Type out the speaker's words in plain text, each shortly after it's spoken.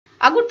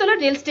Agartala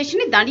rail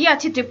স্টেশনে দাঁড়িয়ে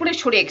আছে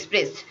ত্রিপুরেশ্বরী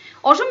এক্সপ্রেস।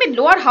 অসমের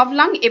লোয়ার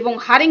হাভলাং এবং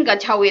হারেঙ্গা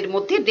ঝাউয়ের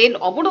মধ্যে রেল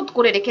অবরোধ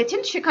করে রেখেছেন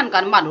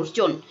সেখানকার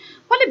মানুষজন।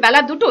 ফলে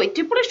বেলা দুটোয়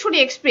ত্রিপুরেশ্বরী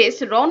এক্সপ্রেস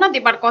রওনা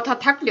দেবার কথা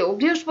থাকলেও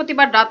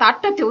বৃহস্পতিবার রাত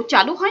 8টাতেও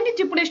চালু হয়নি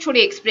ত্রিপুরেশ্বরী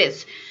এক্সপ্রেস।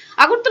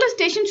 আগরতলা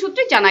স্টেশন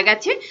সূত্রে জানা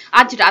গেছে,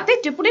 আজ রাতে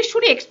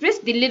ত্রিপুরেশ্বরী এক্সপ্রেস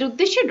দিল্লির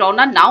উদ্দেশ্যে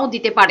রওনা নাও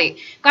দিতে পারে,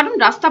 কারণ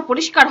রাস্তা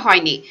পরিষ্কার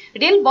হয়নি।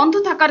 রেল বন্ধ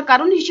থাকার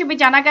কারণ হিসেবে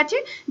জানা গেছে,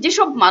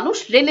 যেসব মানুষ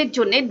রেলের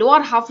জন্য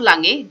লোয়ার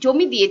হাফলাঙে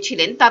জমি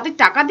দিয়েছিলেন তাদের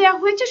টাকা দেওয়া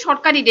হয়েছে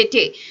সরকারি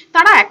রেটে,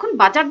 তারা এখন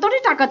বাজার দরে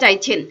টাকা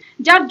চাইছেন,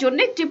 যার জন্য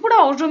ত্রিপুরা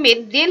অসমের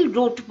রেল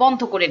রুট বন্ধ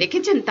করে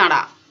রেখেছেন তারা।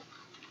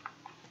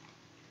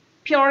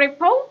 ফিউরো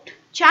রিপোর্ট,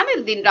 চ্যানেল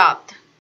দিন রাত।